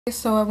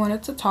So I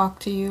wanted to talk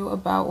to you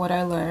about what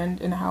I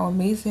learned and how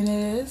amazing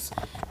it is.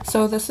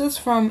 So this is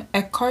from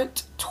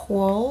Eckhart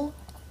Tolle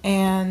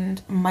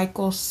and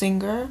Michael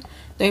Singer.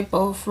 They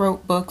both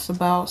wrote books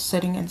about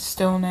sitting in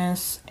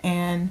stillness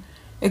and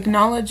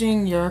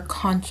acknowledging your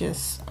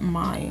conscious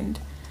mind.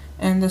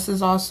 And this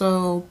is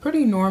also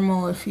pretty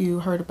normal if you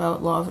heard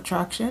about law of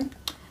attraction.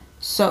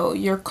 So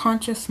your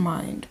conscious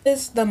mind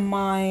is the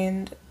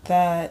mind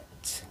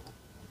that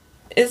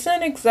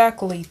isn't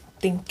exactly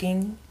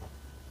thinking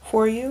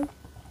for you.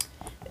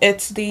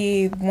 It's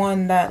the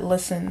one that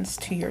listens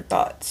to your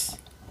thoughts.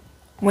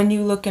 When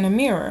you look in a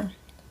mirror,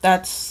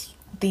 that's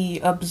the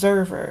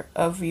observer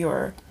of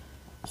your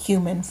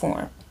human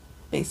form,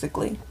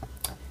 basically.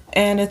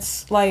 And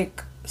it's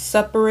like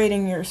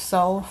separating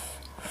yourself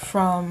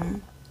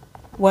from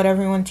what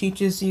everyone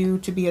teaches you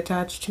to be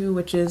attached to,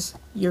 which is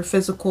your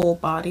physical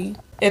body.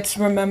 It's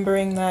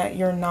remembering that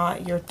you're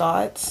not your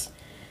thoughts.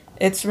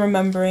 It's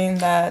remembering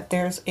that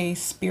there's a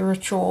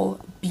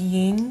spiritual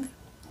being,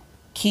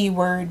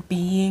 keyword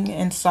being,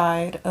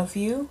 inside of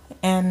you.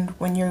 And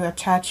when you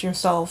attach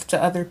yourself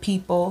to other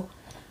people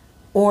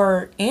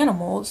or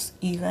animals,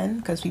 even,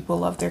 because people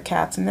love their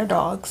cats and their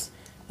dogs,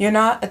 you're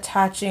not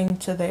attaching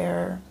to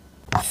their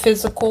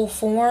physical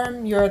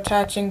form, you're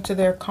attaching to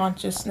their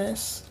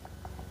consciousness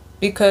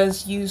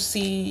because you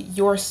see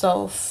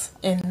yourself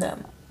in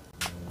them.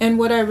 And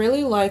what I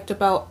really liked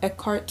about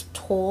Eckhart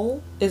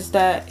Tolle is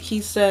that he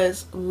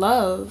says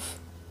love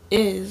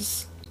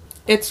is,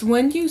 it's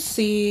when you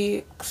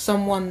see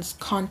someone's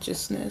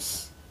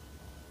consciousness,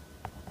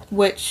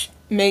 which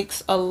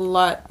makes a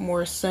lot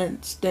more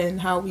sense than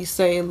how we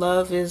say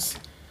love is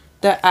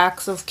the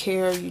acts of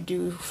care you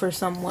do for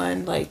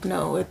someone. Like,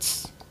 no,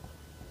 it's,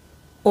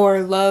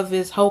 or love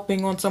is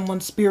helping on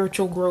someone's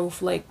spiritual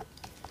growth. Like,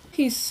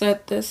 he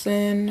said this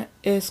in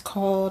is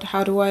called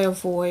How Do I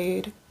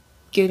Avoid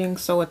Getting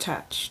So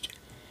Attached?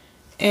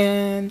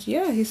 And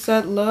yeah, he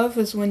said love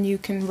is when you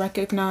can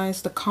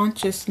recognize the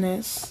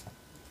consciousness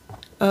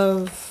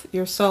of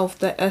yourself,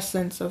 the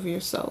essence of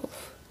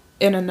yourself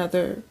in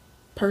another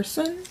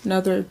person,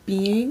 another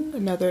being,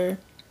 another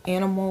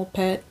animal,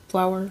 pet,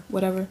 flower,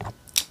 whatever.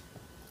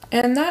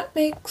 And that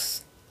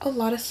makes a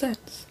lot of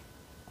sense.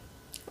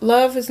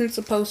 Love isn't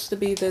supposed to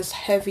be this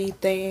heavy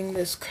thing,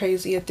 this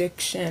crazy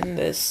addiction,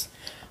 this,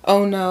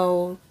 oh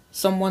no,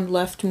 someone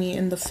left me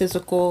in the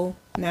physical,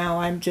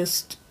 now I'm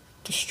just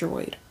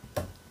destroyed.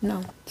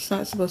 No, it's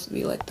not supposed to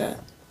be like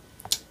that.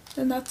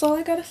 And that's all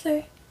I gotta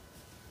say.